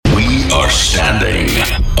standing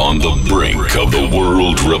on the brink of the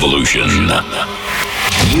world revolution.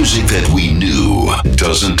 Music that we knew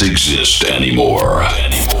doesn't exist anymore.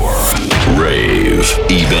 Rave,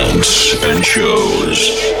 events, and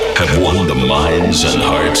shows have won the minds and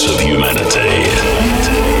hearts of humanity.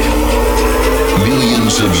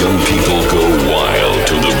 Millions of young people go wild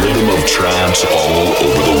to the rhythm of trance all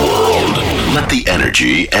over the world. Let the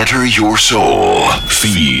energy enter your soul.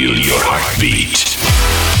 Feel your heartbeat.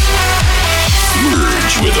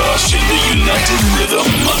 Merge with us in the united rhythm.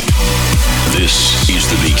 This is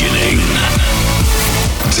the beginning.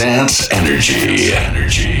 Dance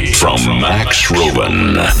Energy from Max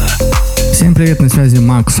Rowan. Всем привет, на связи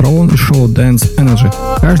Макс Роун и шоу Dance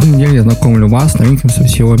Energy. Каждую неделю я знакомлю вас с новинками со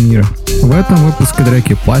всего мира. В этом выпуске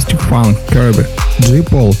треки Plastic Funk, Kirby, J.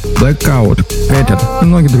 Paul, Blackout, Peter и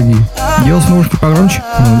многие другие. Делайте наушники погромче,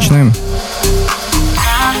 мы начинаем.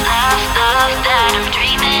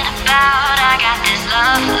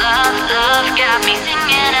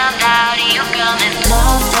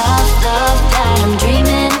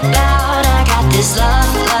 This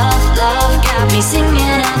love, love, love got me singing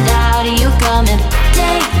out loud. You come and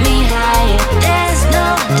take me higher. There's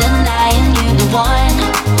no denying you the one.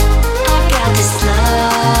 I got this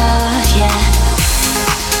love, yeah.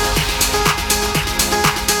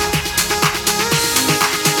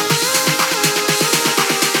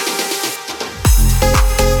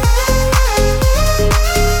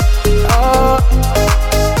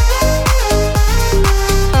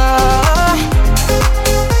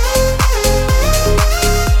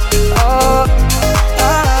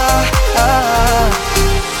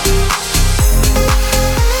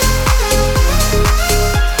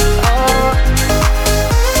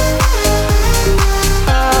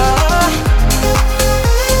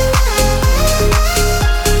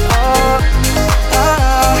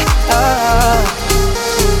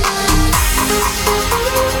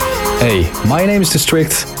 Hey, my name is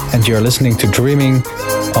District and you're listening to Dreaming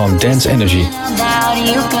on Dance Energy.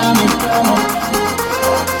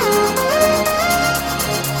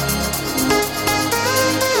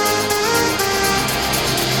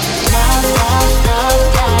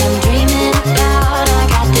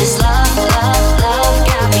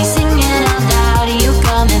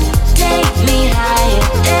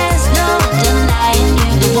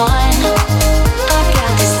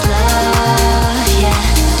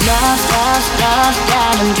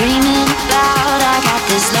 I'm dreaming about. I got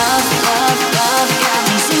this love, love, love got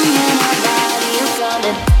me singing out loud. You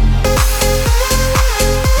coming?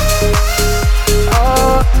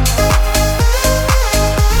 Oh,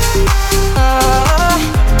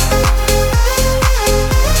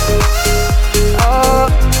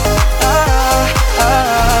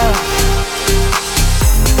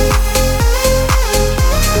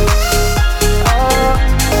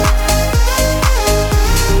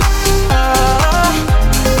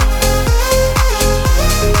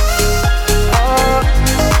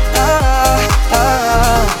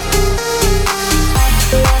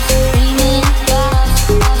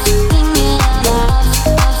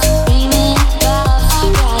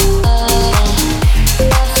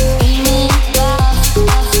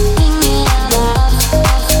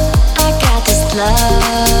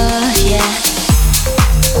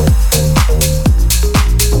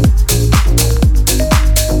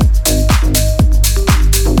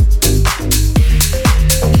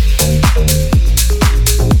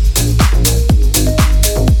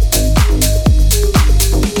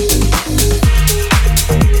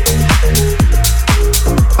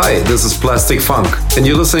 This is Plastic Funk, and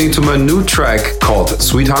you're listening to my new track called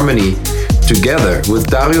Sweet Harmony, together with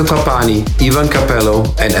Dario Trapani, Ivan Capello,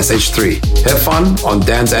 and SH3. Have fun on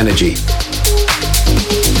Dance Energy.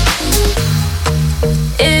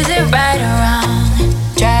 Is it right or wrong?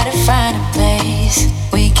 Try to find a place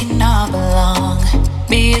we can all belong.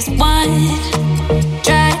 Be as one,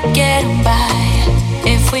 try to get on by.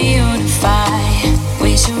 If we unify,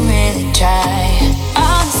 we should really try.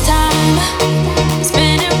 All this time,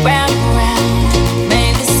 spinning round and round,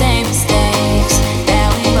 make the same mistakes that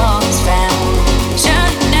we've always found.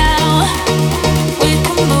 Surely now, we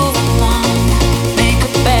can move along, make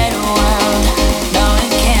a better world. No, it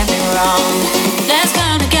can't be wrong. Let's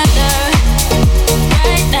come together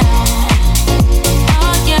right now.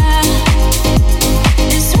 Oh yeah,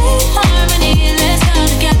 this sweet harmony.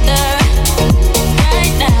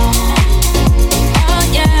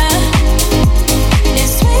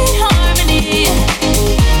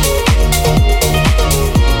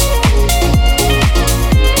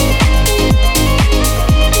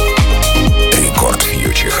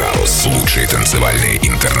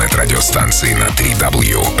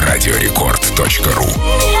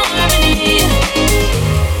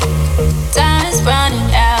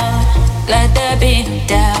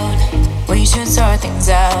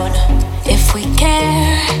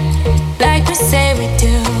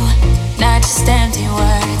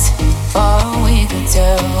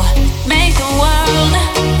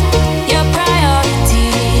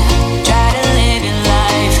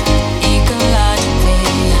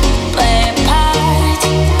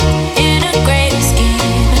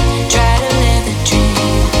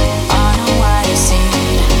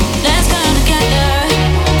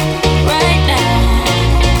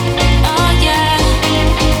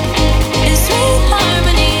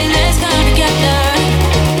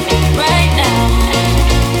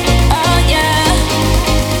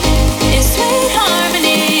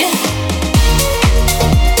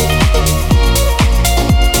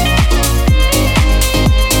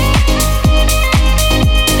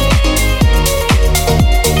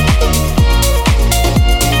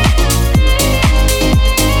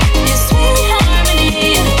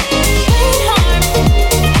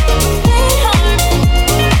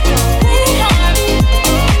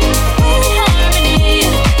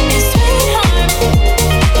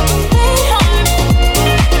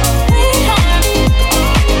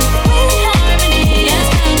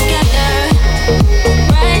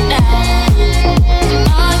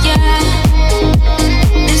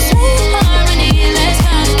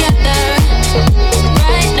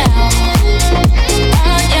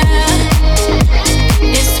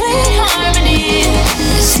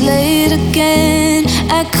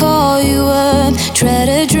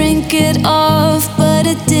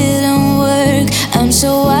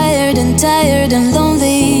 tired and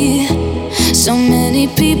lonely. So many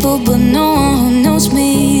people, but no one who knows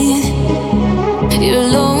me. Your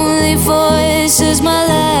lonely voice is my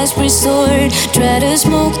last resort. Try to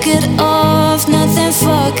smoke it off, nothing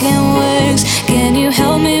fucking works. Can you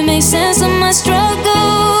help me make sense of my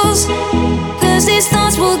struggles? Cause these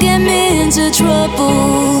thoughts will get me into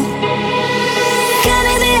trouble.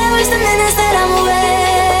 Counting the hours, the minutes that I'm awake.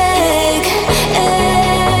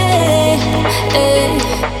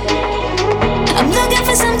 I'm looking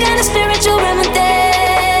for some kind of spiritual remedy.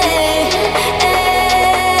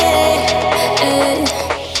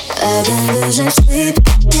 I've been losing sleep.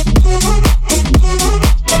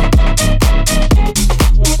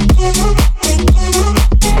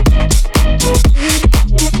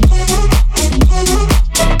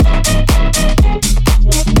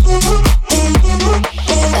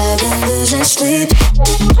 I've been losing sleep.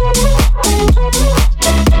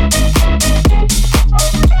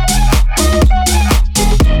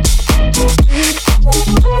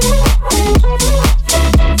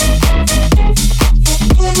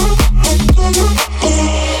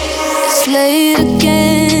 It's late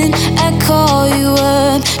again, I call you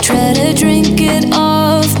up. Try to drink it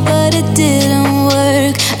off, but it didn't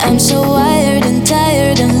work. I'm so wired and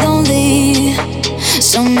tired and lonely.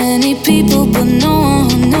 So many people, but no one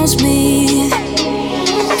who knows me.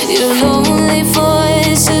 Your lonely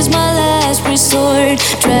voice is my last resort.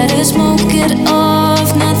 Try to smoke it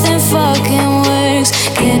off, nothing fucking works.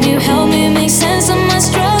 Can you help me make sense of my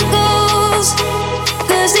struggles?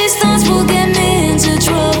 Cause these thoughts will get me into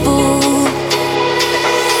trouble.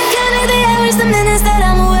 Counting the hours, the minutes that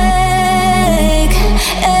I'm awake.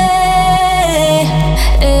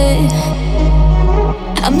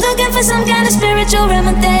 I'm looking for some kind of spiritual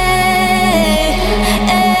remedy.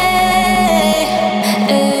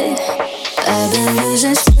 I've been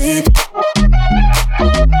losing sleep.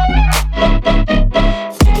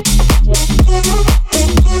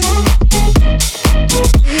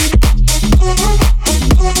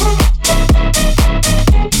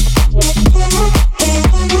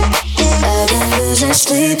 I've been losing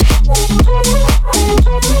sleep.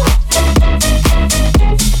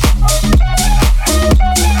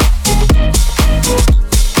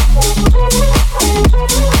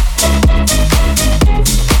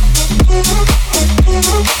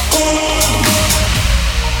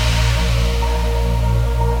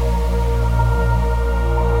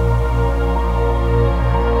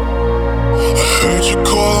 Heard you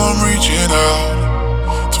call, I'm reaching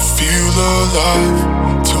out to feel alive,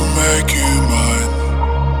 to make you mine.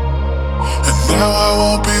 And now I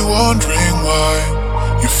won't be wondering why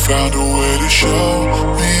you found a way to show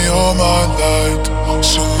me all my light.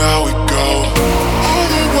 So now we go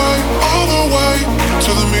all the way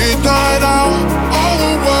to the midnight hour. All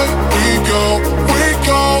the way we go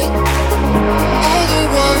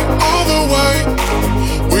all the way.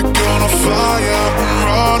 We're gonna fly up and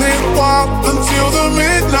run it wild until the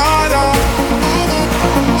midnight hour.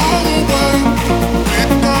 All the way,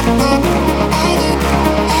 midnight, all the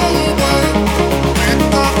way,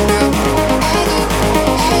 midnight,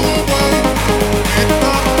 all the way,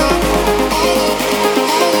 midnight,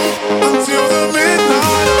 until the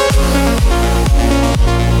midnight hour.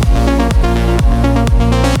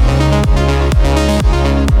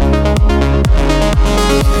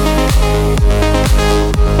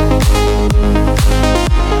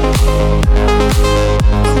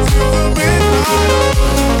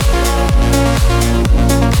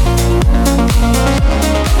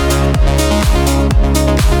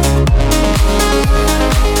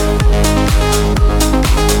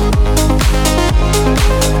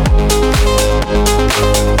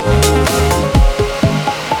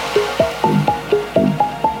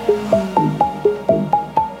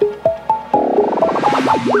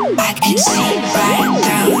 I can see right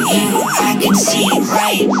through you. I can see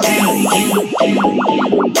right through you. I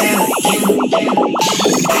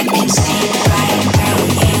can see right through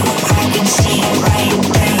you. I can see right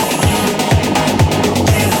through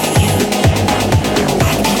you.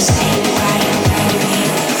 I can see right through you.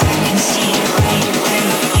 I can see right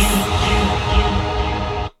through you.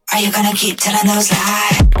 Are you gonna keep telling those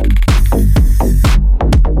lies?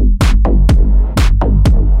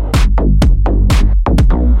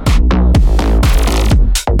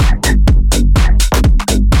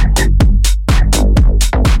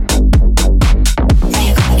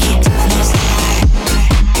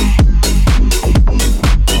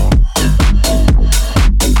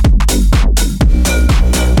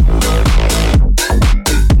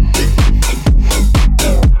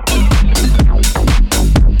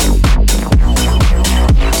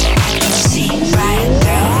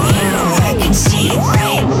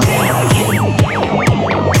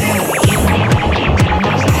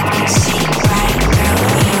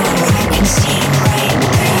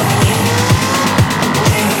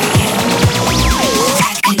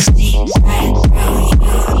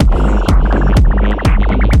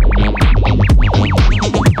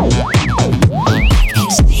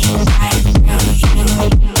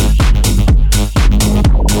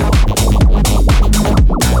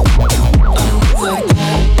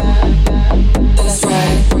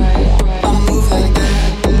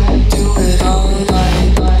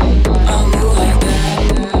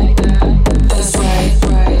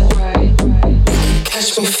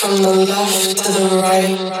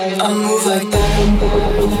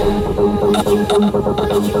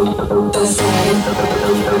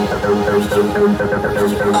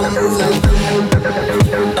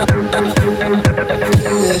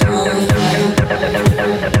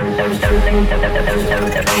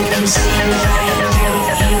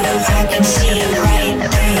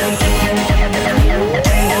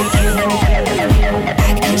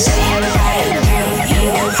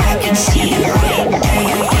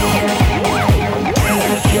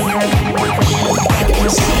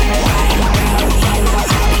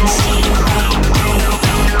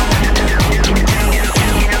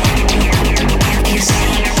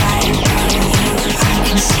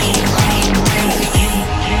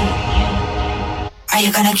 Are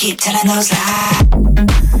you gonna keep telling those lies?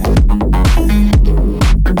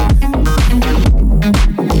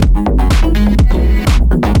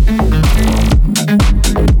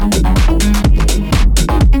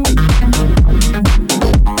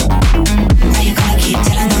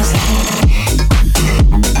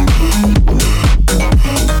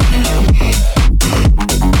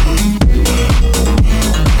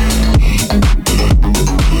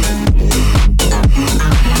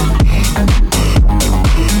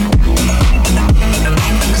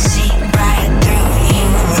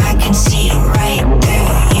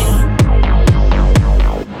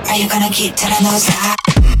 Keep telling those lies.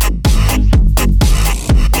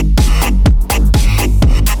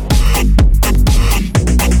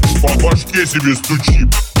 По башке себе стучи.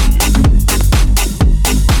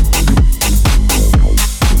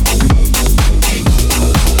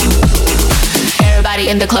 Everybody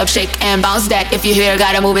in the club shake and bounce that. If you hear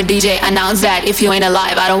gotta move it, DJ announce that. If you ain't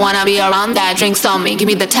alive, I don't wanna be around that. Drinks on me, give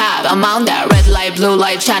me the tab, I'm on that. Red light, blue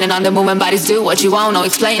light, shining on the moving bodies. Do what you want, no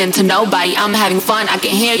explaining to nobody. I'm having fun, I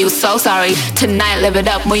can hear you, so sorry. Tonight, live it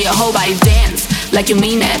up, move your whole body, dance like you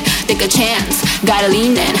mean it. Take a chance, gotta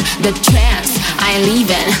lean in the trance. I ain't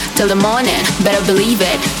leaving till the morning, better believe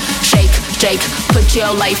it. Shake, shake, put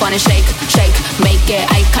your life on it. Shake, shake, make it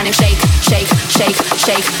iconic. Shake, shake, shake,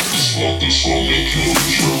 shake.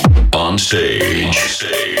 On stage,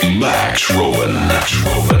 Max Rowan.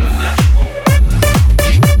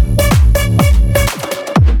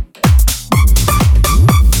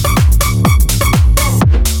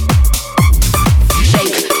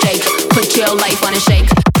 Shake, shake, put your life on it. Shake.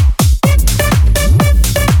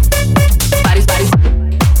 Bodies, bodies.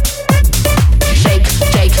 Shake,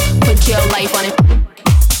 shake, put your life on it.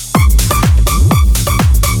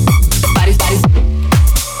 Bodies, bodies.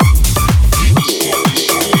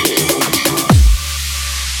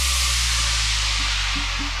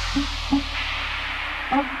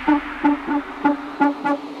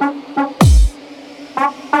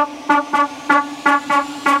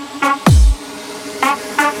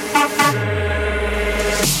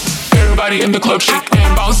 Everybody in the club shake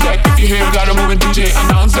and bounce back. If you hear gotta move it, DJ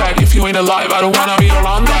announce that. If you ain't alive, I don't wanna be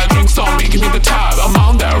around that. Drinks on me, give me the tab, I'm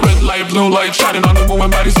on that. Red light, blue light, shining on the moving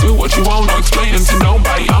bodies. Do what you want, no explaining to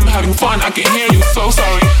nobody. I'm having fun, I can hear you, so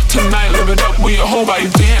sorry. Tonight, live it up with your whole body,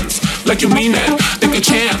 dance like you mean it. Take a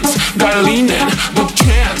chance, gotta lean in the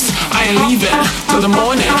trance. I ain't leaving till the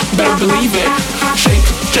morning, better believe it. Shake,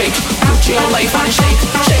 shake, put your life on it. Shake,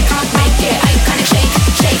 shake, make it iconic. Shake,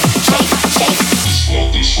 shake, shake, shake.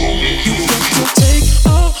 You got to take a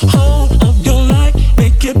hold of your life,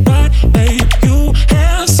 make it right, babe. You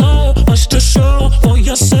have so much to show for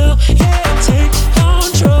yourself. Yeah, take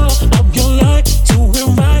control of your life, do it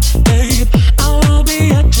right, babe. I will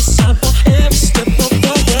be at your side for every step of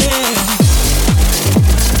the way.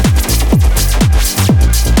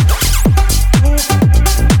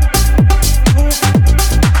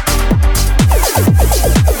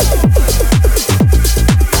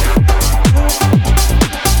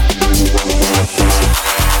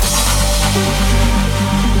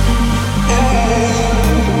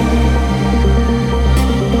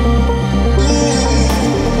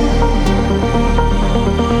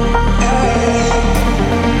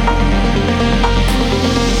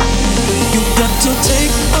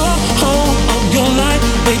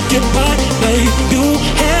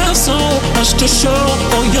 To show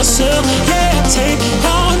for yourself, yeah, take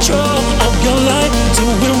control of your life, do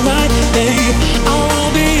it right, babe. I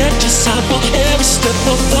will be at your side for every step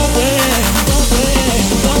of the way. The way,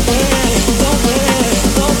 the way, the way,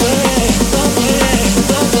 the way, the way,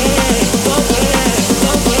 the way, the way, the way,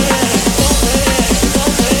 the way, the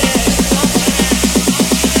way.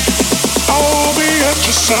 I will be at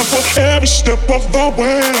your side for every step of the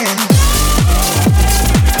way.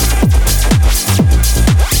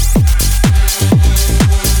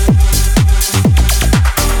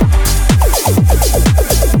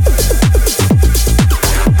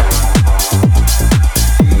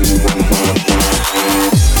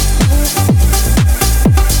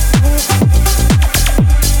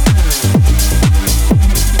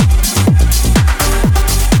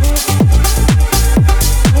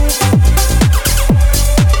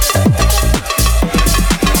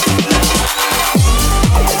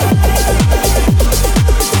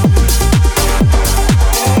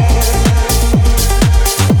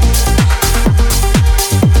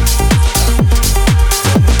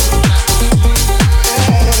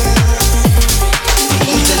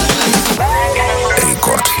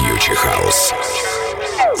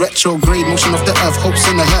 Retrograde motion of the earth, hopes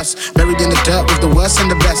in the hearse. Buried in the dirt with the worst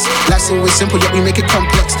and the best. Life's always simple, yet we make it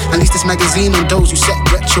complex. At least this magazine and those who set.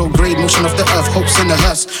 Retrograde motion of the earth, hopes in the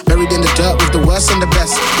hearse. Buried in the dirt with the worst and the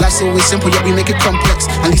best. Life's always simple, yet we make it complex.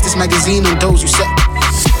 At least this magazine and those who set.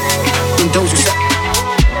 And those who set.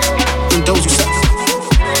 And those who set.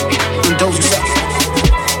 And those who set.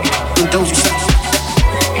 And those who set.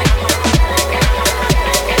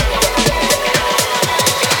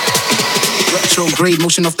 Retrograde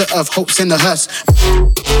motion of the earth, hopes in the hearse.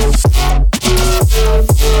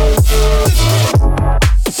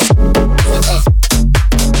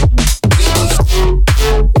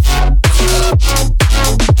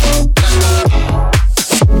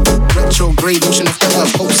 Retrograde motion of the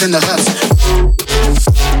earth, hopes in the hearse.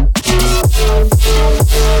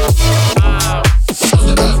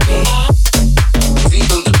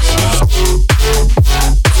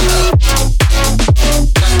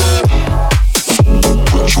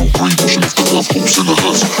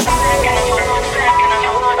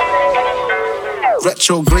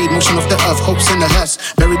 Retrograde motion of the earth, hopes in the hearse.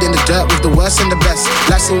 Buried in the dirt with the worst and the best.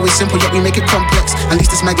 Life's always simple, yet we make it complex. At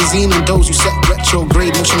least this magazine and those who set.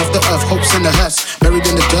 Retrograde motion of the earth, hopes in the hearse. Buried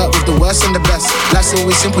in the dirt with the worst and the best. Life's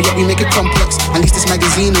always simple, yet we make it complex. At least this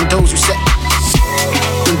magazine and those who set.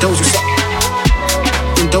 And those who set.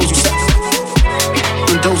 And those who set.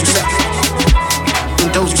 And those who set.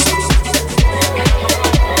 And those who set.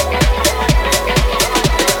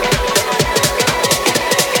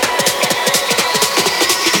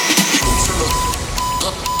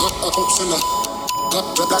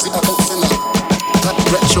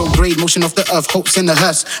 Retrograde motion of the earth, hopes in the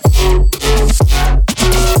hearse.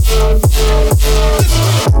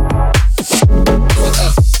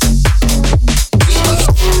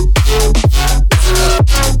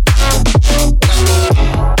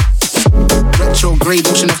 Retrograde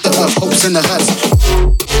motion of the earth, hopes in the hearse.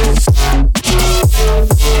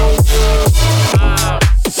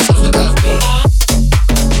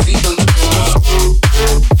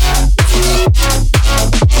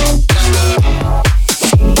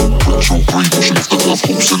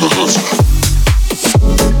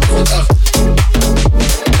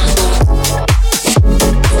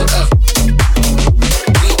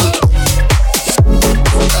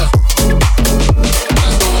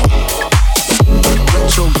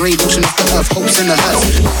 Retrograde motion of the earth, hopes in the hearse.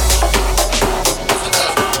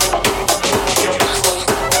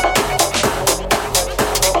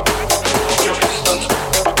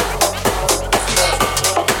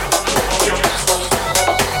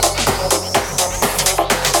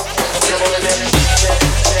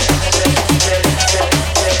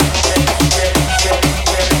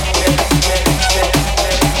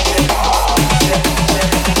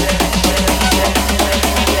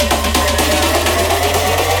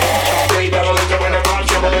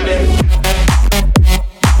 When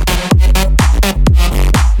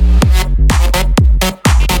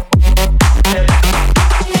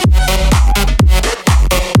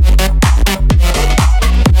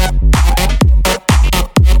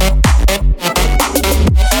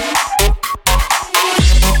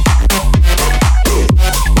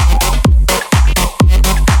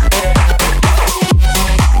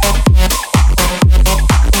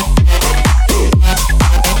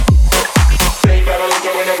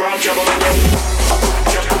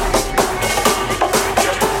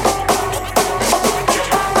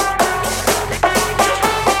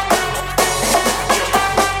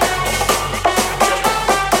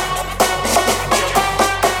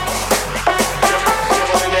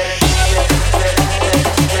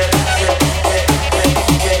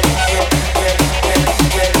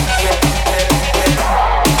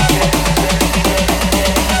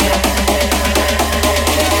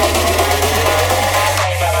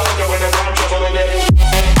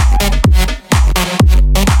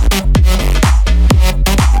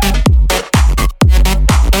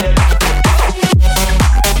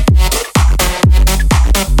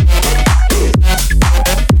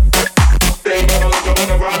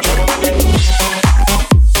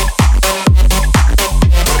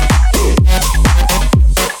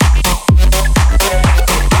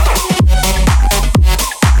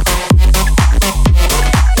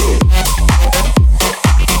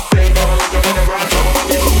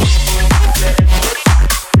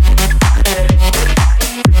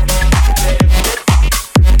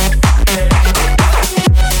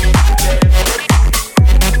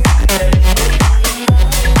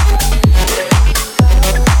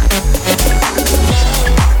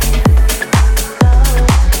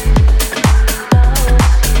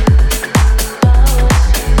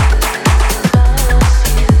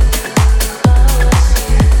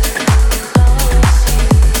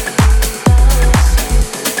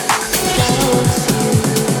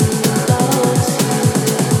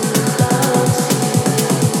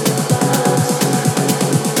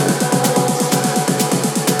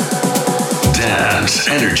Dance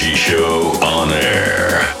Energy Show on air.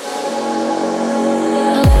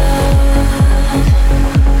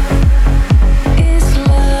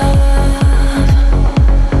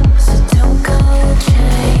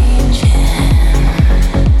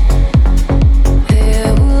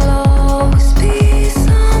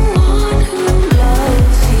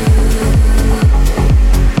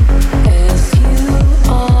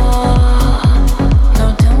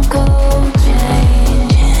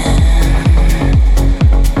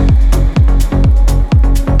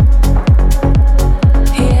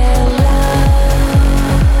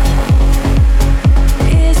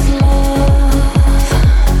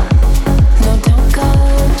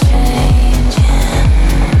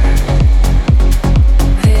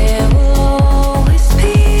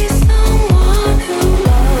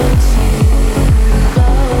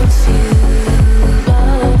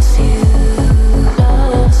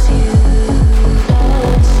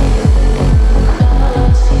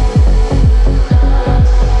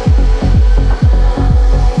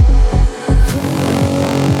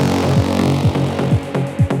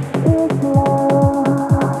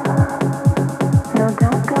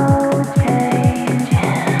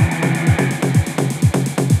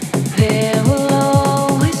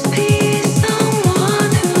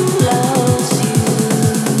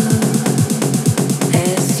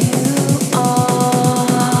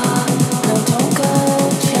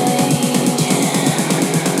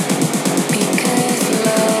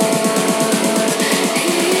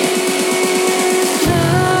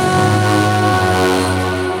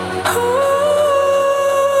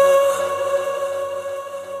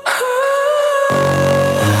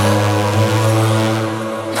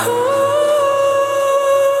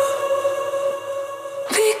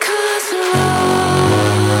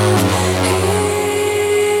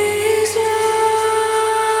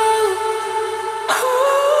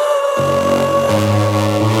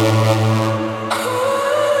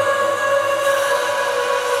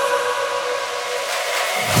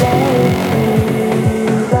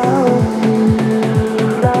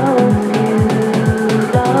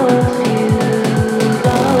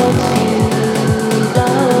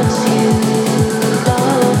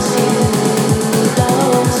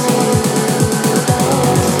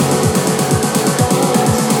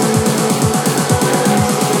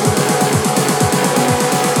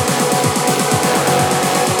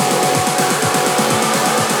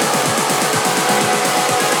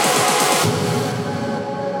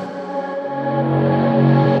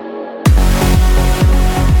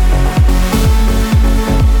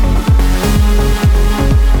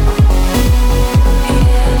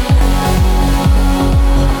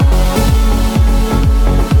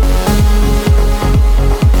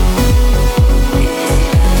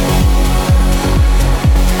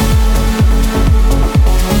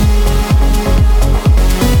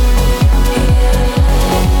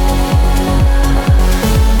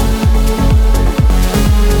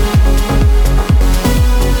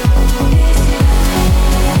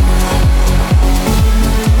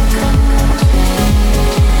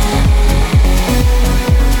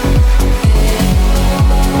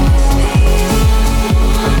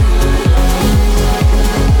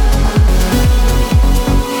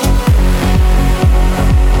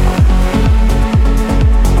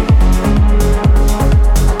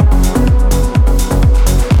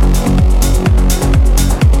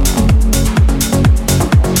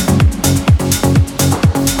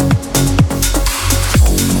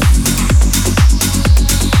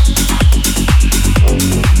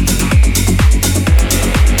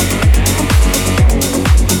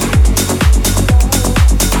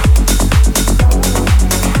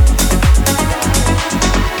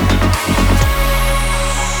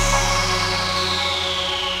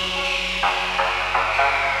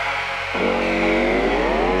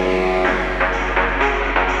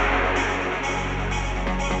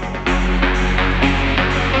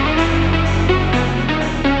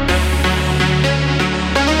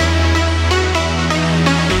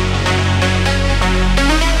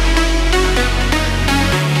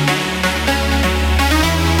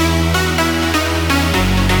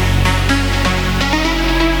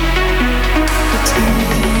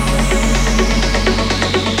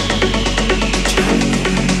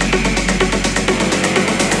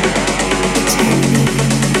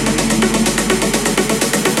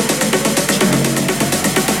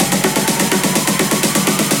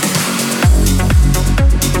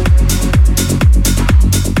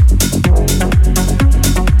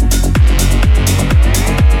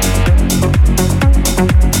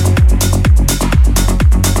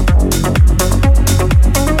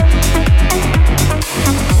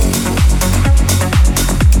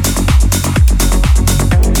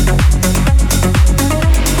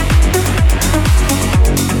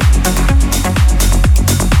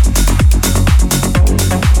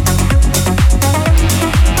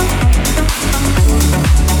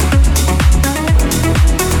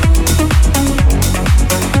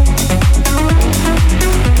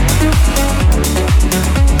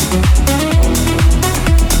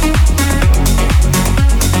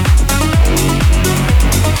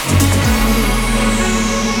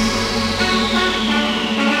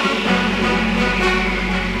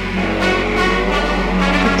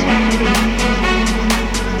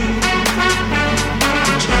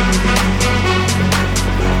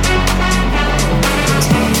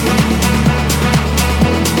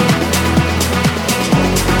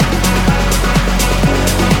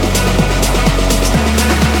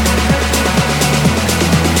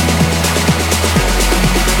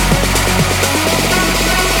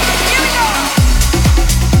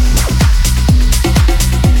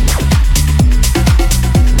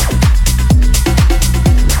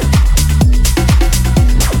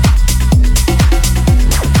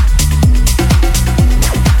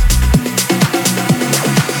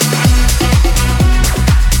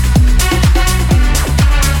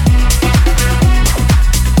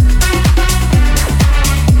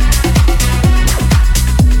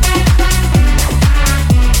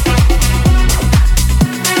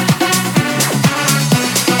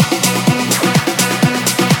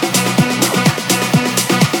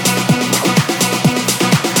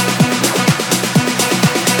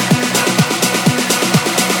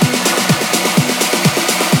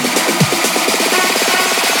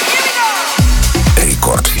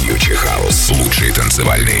 Лучшие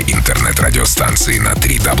танцевальные интернет-радиостанции на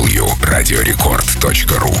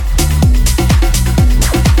www.radiorecord.ru.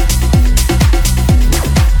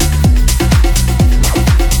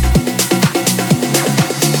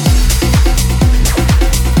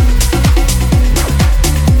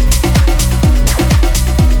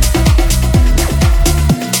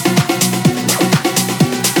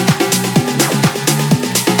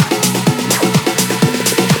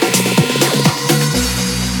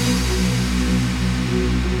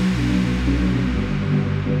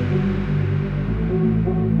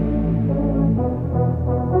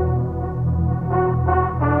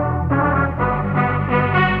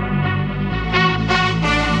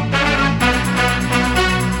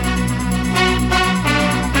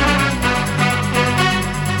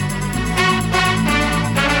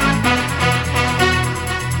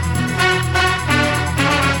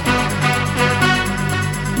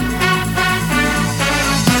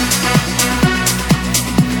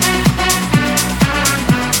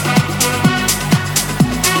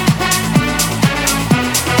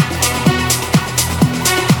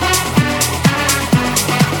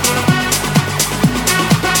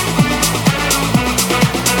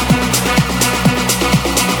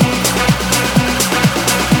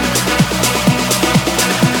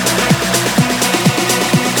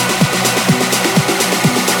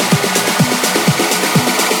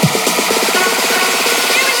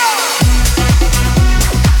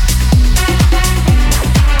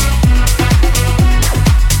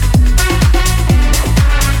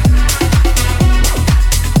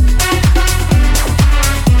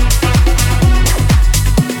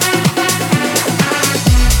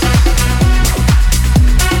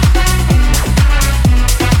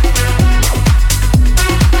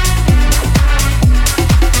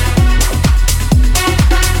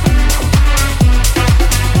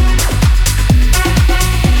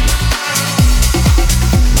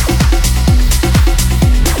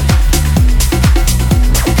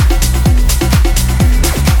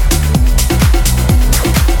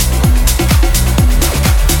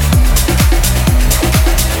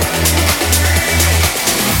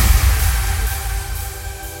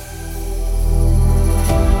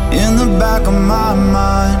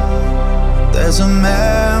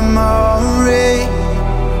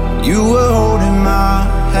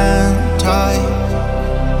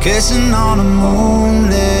 Kissing on a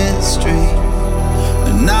moonlit street,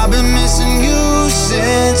 and I've been missing you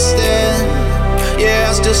since then. Yeah,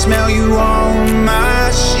 I still smell you on my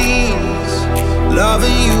sheets.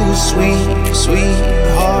 Loving you is sweet,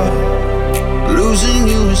 sweetheart. Losing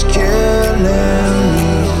you is killing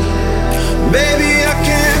me. Baby, I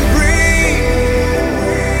can't breathe.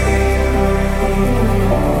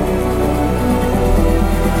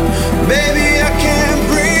 Baby, I can't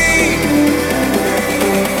breathe.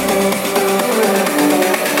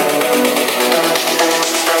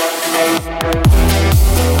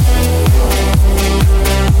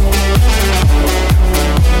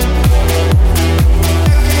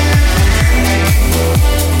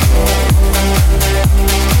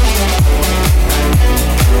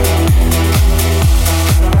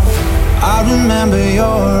 I remember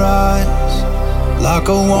your eyes like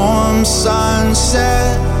a warm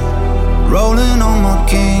sunset, rolling on my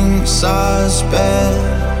king-size bed.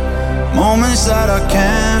 Moments that I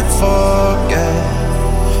can't forget,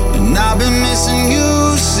 and I've been missing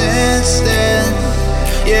you since then.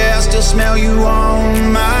 Yeah, I still smell you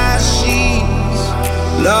on my sheets.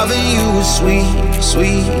 Loving you is sweet,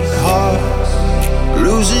 sweetheart.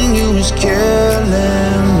 Losing you is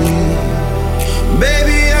killing me.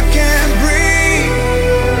 Baby, I can't breathe.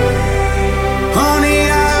 Honey,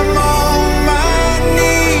 I'm on my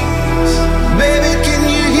knees. Baby, can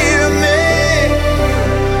you hear me?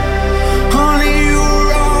 Honey,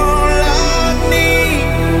 you're all I need.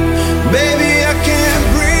 Baby, I can't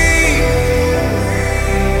breathe.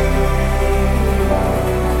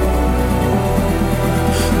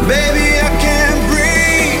 Baby, I can't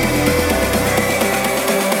breathe.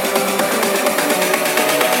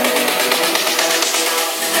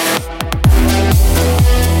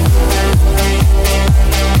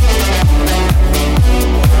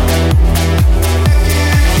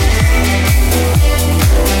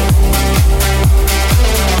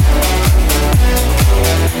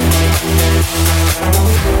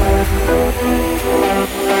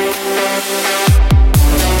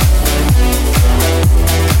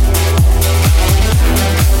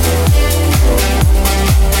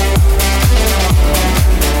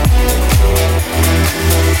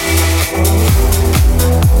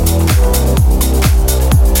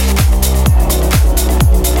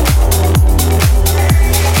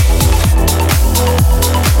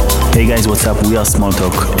 Hey guys, what's up? We are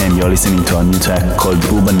Smalltalk and you're listening to our new track called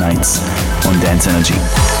Urban Nights on Dance Energy.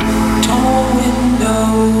 Tall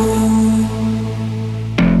window,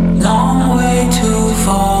 long way to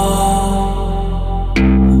fall,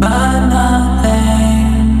 but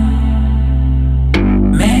nothing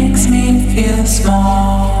makes me feel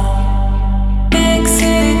small. Big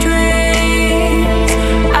city dreams,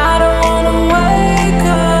 I don't wanna wake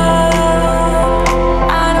up.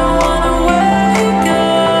 I don't wanna wake up.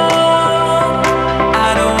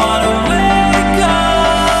 I don't wanna wake up.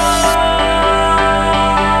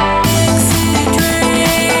 Big city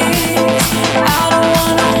dreams, I don't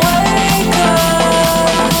wanna wake up.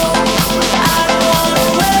 I don't wanna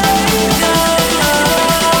wake up.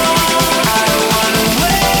 I don't wanna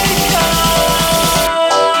wake up.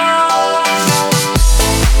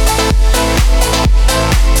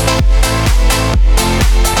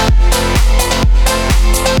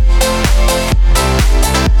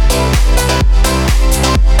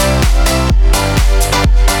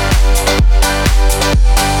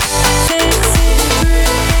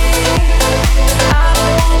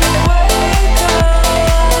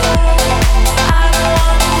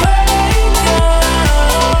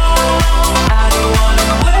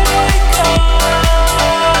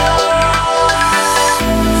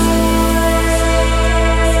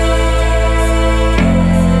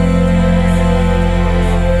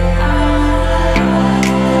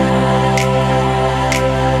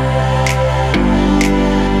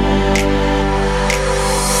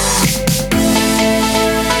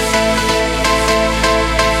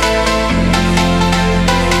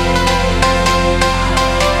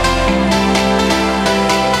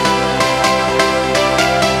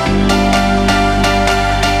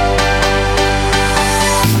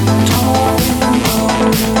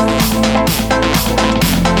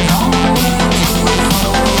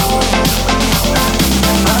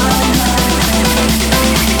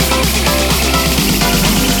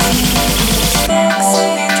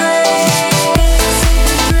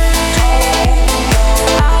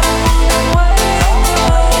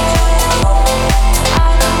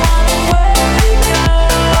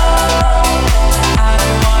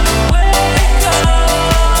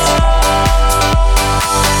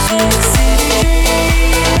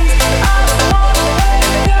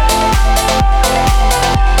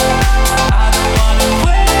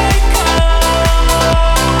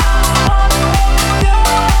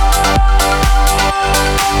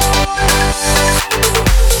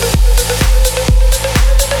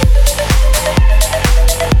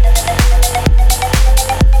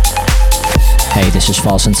 This is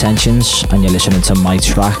False Intentions, and you're listening to my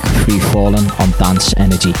track, Free Falling, on Dance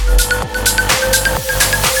Energy.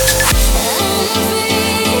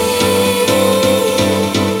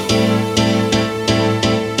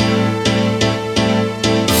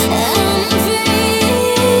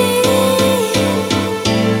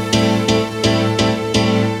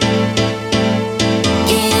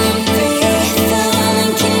 Yeah, I'm free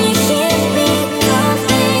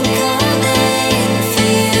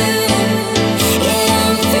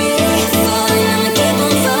falling, I'ma keep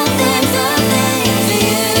on falling for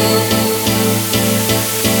you.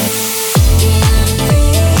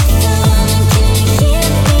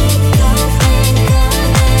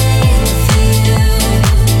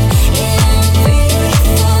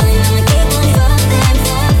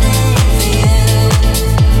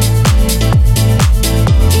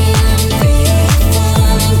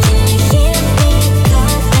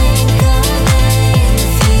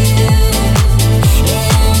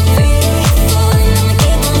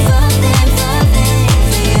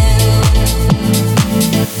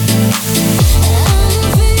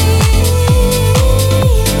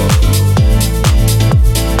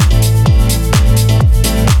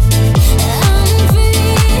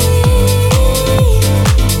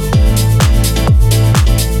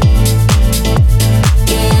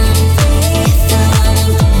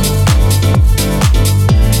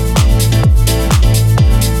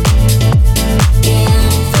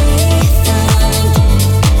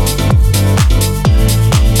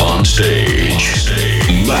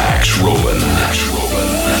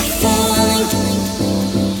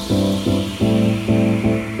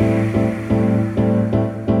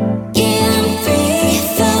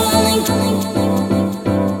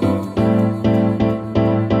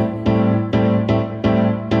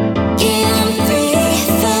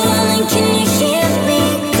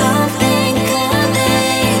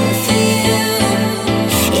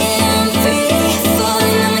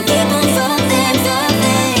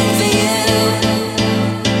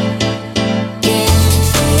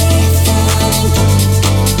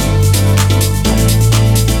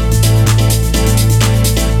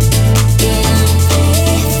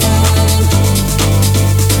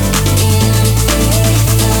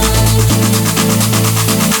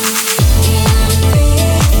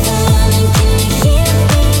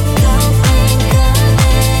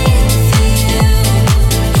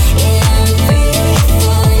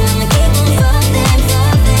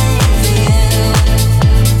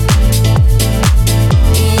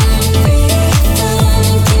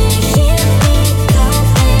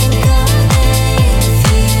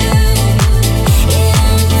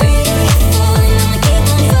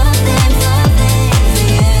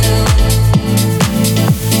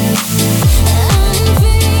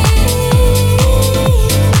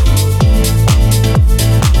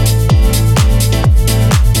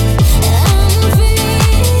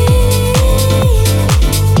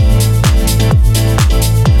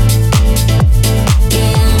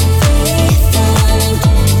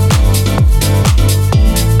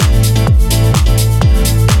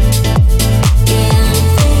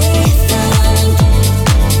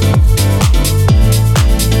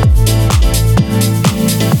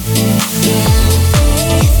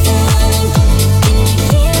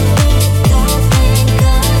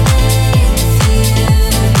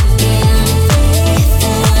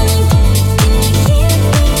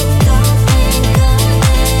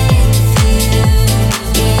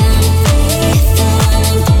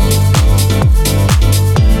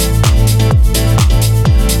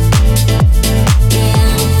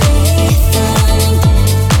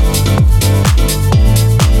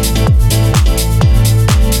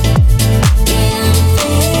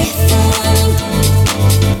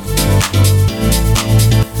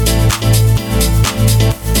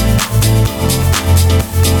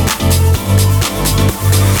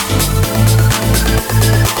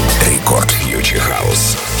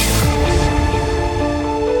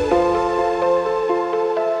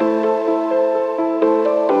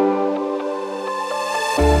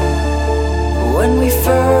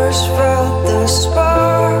 first felt the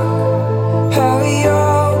spark, how we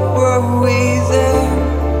all were we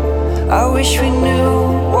then? I wish we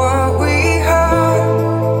knew what we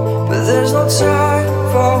had, but there's no time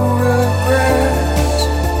for regrets.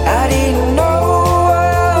 I didn't know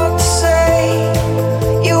what to say.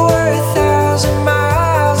 You were 1,000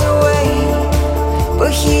 miles away,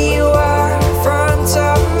 but here you are in front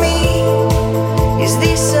of me. Is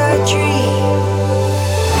this a dream?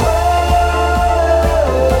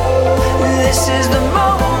 This is the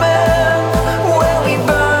moment where we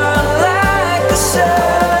burn like the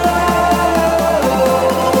sun.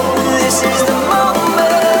 This is the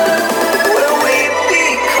moment where we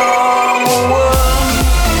become one.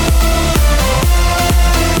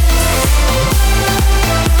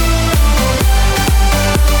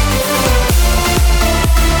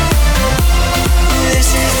 This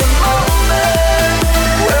is the moment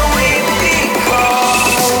where we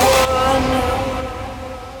become one.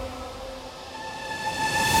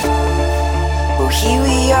 Oh, here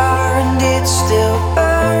we are and it still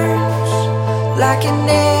burns like it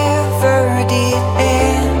never did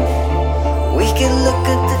end. We can look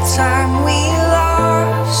at the time we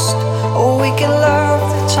lost, or we can love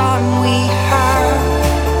the time we have.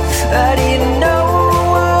 I didn't know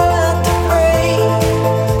what to pray.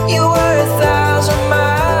 You were 1,000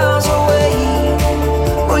 miles away,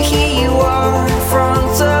 well here you are in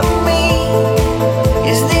front of me.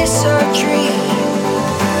 Is this a dream?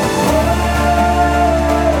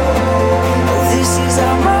 This is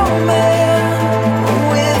our moment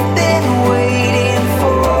we've been waiting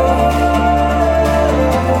for.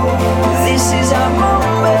 This is our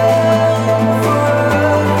moment for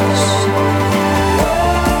us.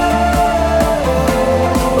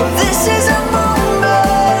 This is our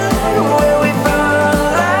moment where we burn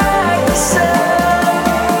like the sun.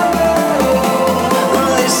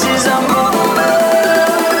 This is our moment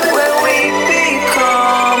where we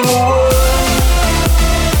become one.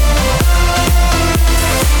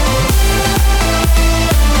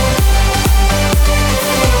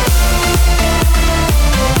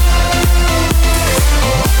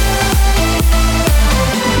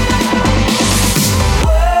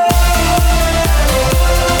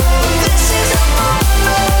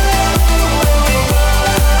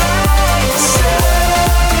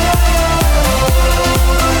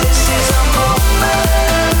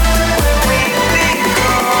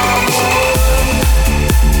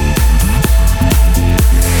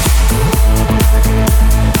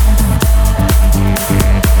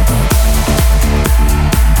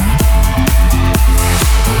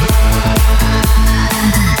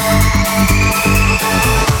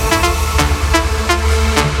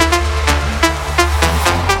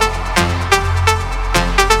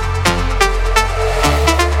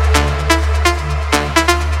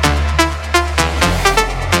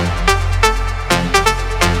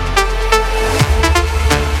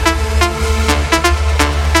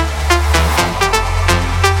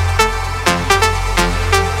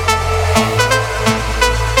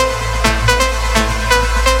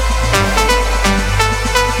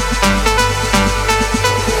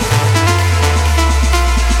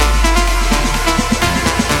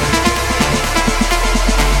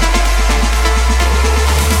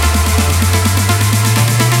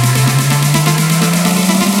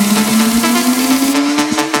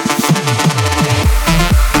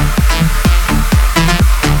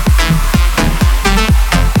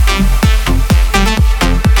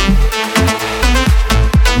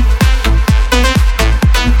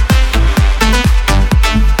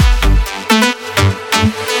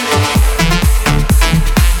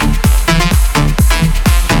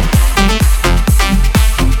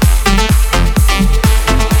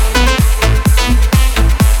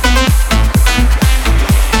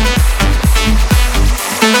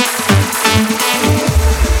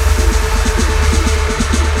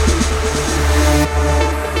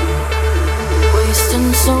 Wasting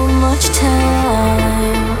so much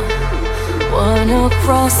time, wanna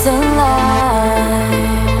cross the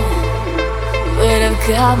line, but I've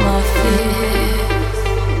got my fears,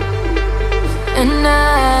 and I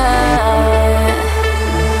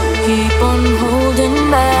keep on holding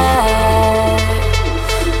back.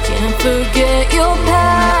 Can't forget your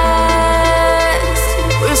past,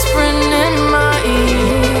 whispering in my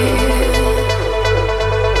ear,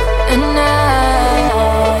 and I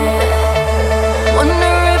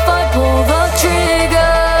wonder if I pull the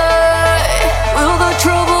trigger, will the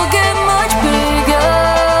trouble get much bigger?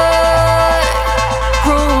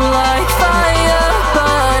 Grow like fire,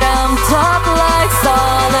 but I'm tough like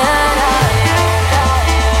solid iron.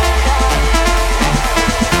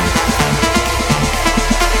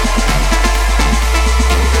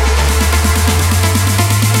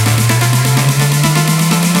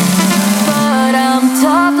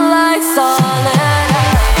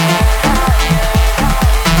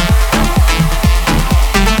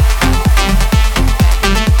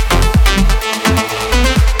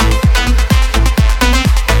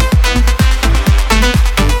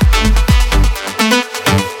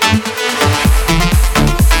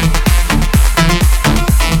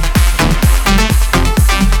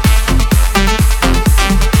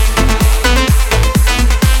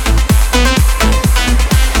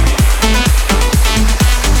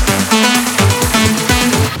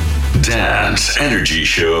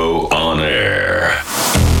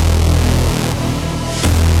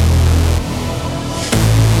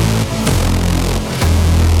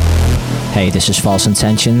 Hey, this is False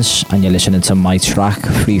Intentions, and you're listening to my track,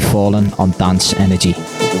 Free Falling, on Dance Energy.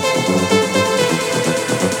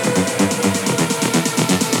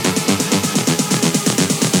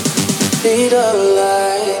 Speed of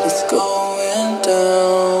light is going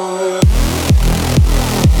down.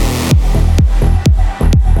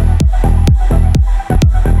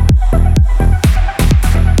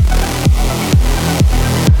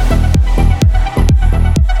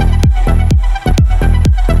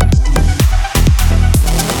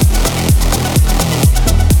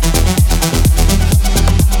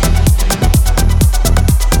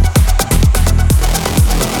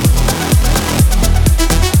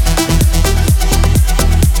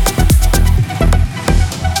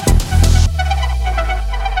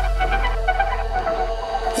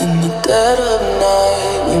 Dead of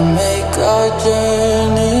night, we make our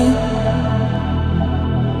journey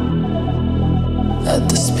at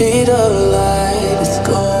the speed of light. It's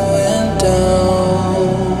going down.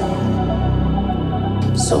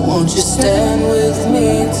 So won't you stand with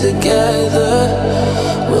me together?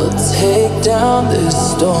 We'll take down this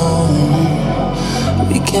storm.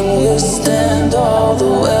 We can withstand all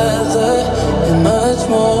the weather and much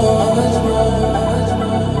more, much more.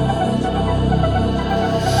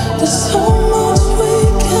 There's so much we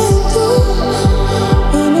can do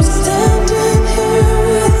when we're standing here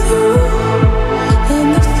with you, and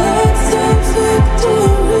the flags of victory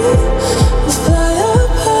will fly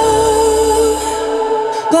up high,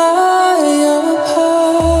 fly up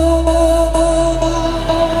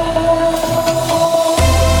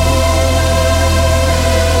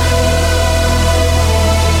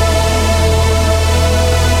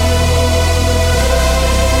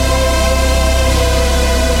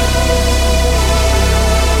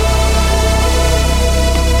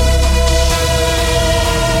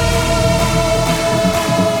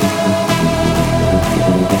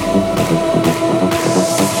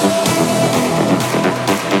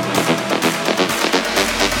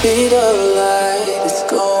speed of light is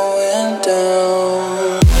going down.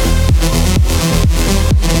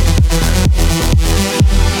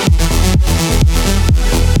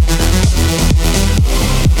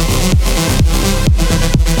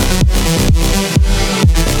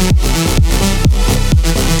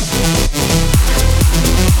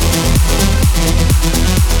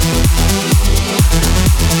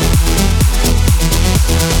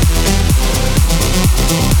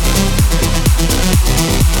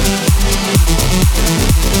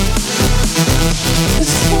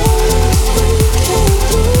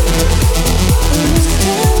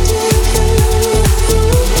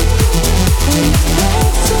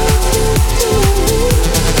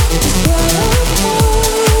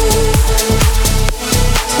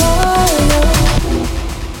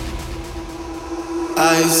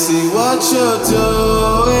 I see what you're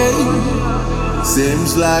doing.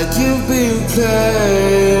 Seems like you've been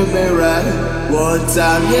playing me right. One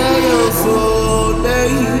time, yeah, you're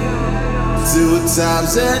folding. 2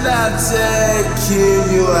 times, and I'm taking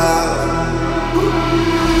you out.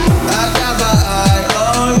 I got my eye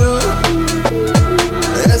on you.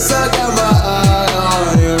 Yes, I got my eye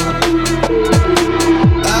on you.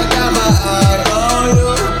 I got my eye on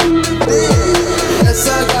you. Yes,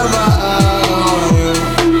 I got my eye on you.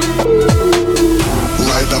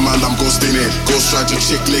 Right, the man, I'm ghosting it. Ghost tragic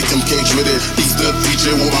chick, lake him cage with it. He's the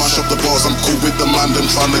DJ, will mash up the bars. I'm cool with the man, them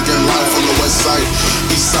tryna get live on the west side.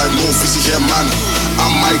 East side, north, is here, man. I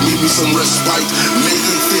might need me some respite.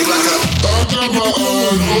 Make it feel like I got my eye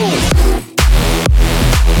on you.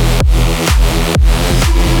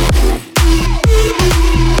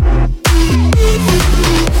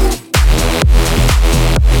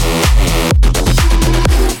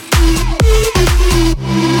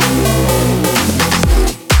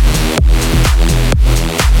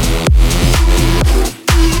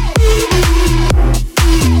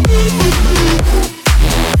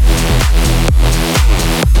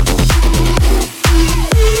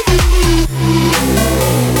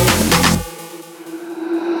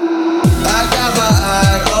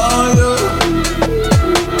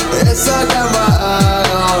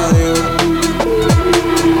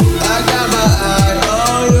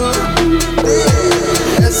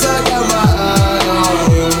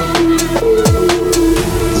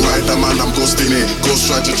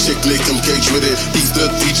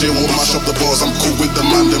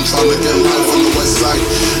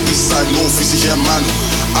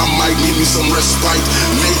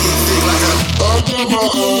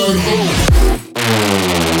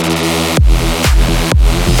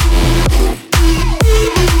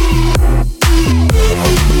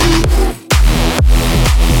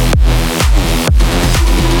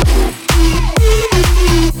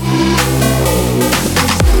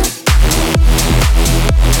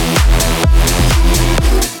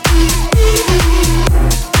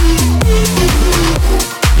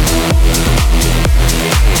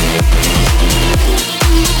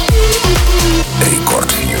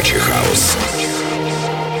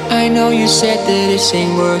 said that this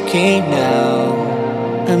ain't working now.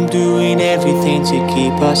 I'm doing everything to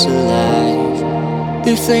keep us alive.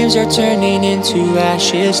 The flames are turning into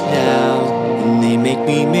ashes now, and they make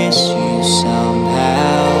me miss you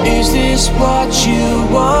somehow. Is this what you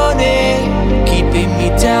wanted? Keeping me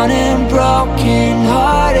down and broken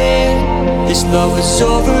hearted. This love was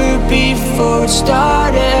over before it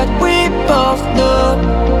started. We both know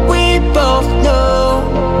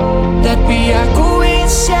that we are going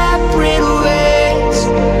separate ways.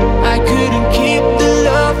 I couldn't keep the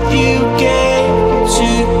love you gave to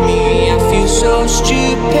me. I feel so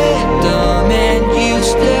stupid, dumb and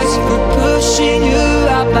useless for pushing you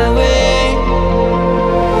out my way.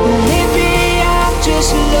 Maybe I'm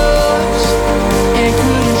just lost and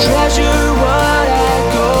couldn't treasure what I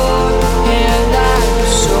got. And I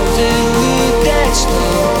was so deluded,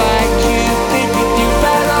 slow by Cupid with your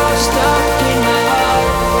arrow stuck in my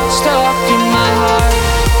heart, stuck in my heart.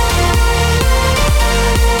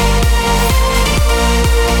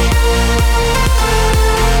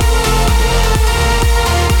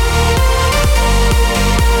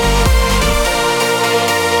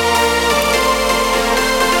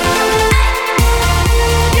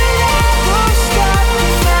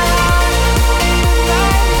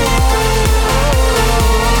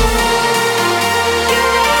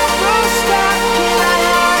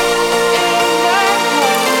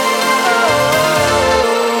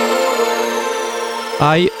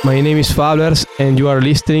 Hi, my name is Fablers and you are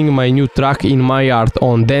listening my new track In My Heart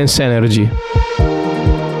on Dance Energy.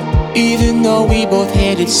 Even though we both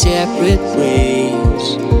headed separate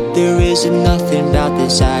ways, there isn't nothing about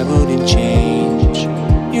this I wouldn't change.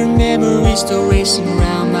 Your memory's still racing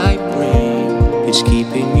around my brain. It's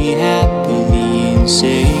keeping me happily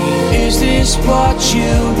insane. Is this what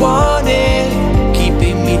you wanted?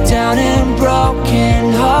 Keeping me down and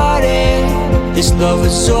broken hearted. This love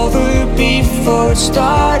was over before it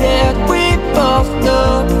started. We both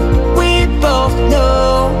know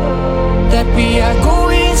that we are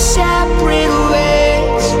going separate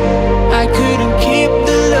ways. I couldn't keep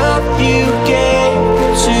the love you gave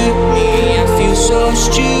to me. I feel so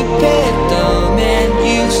stupid, dumb and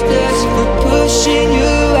useless for pushing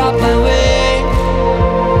you out my way.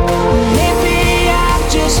 Maybe I'm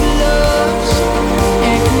just lost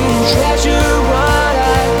and couldn't treasure what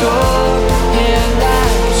I got. And I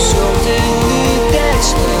was so deluded,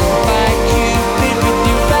 slow by Cupid with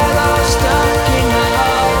your arrow stuck in my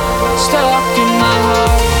heart, stuck in my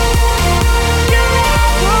heart. Your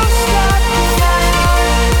arrow stuck in my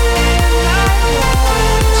heart,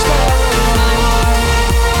 stuck in my heart.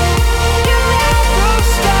 Your arrow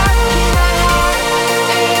stuck in my heart.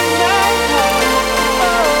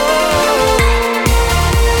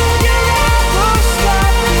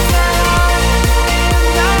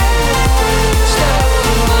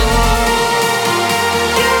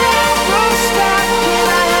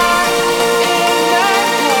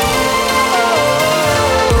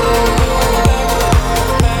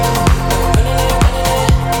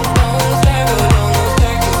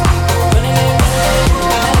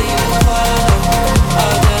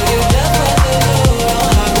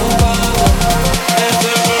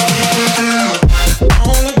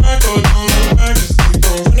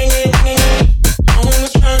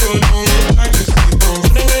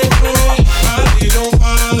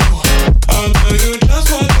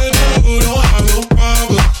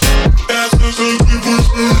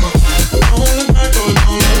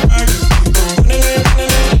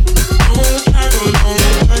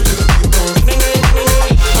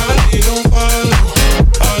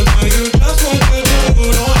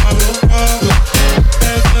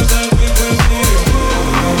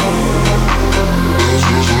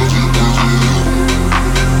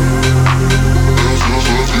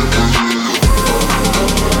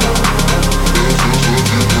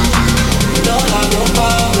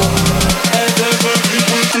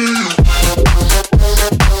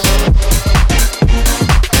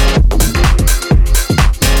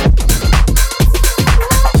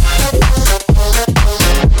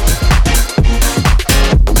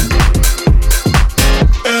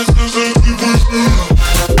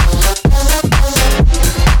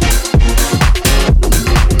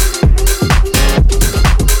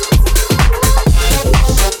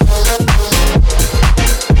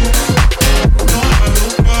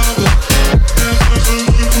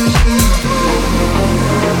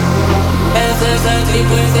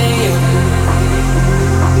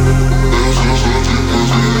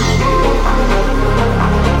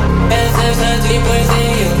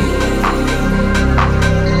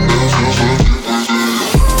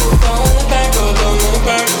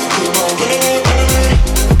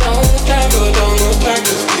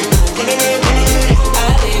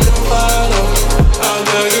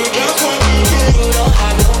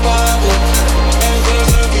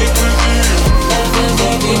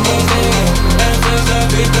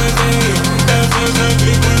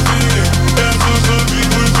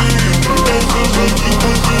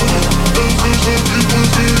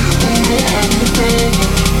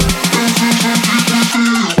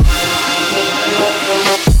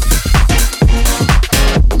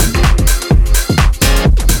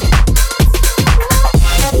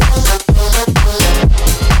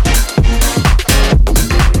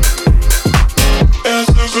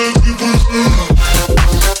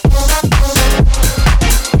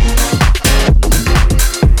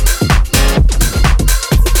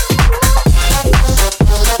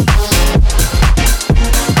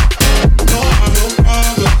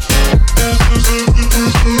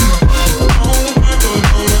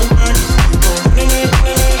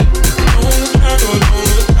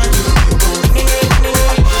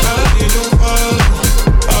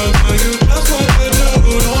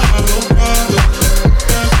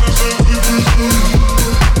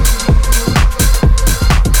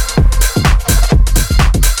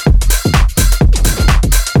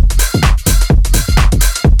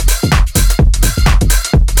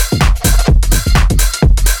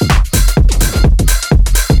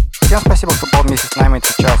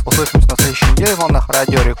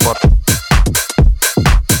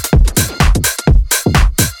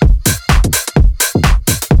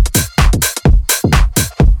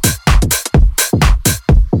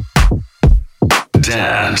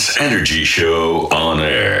 Energy Show on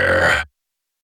air.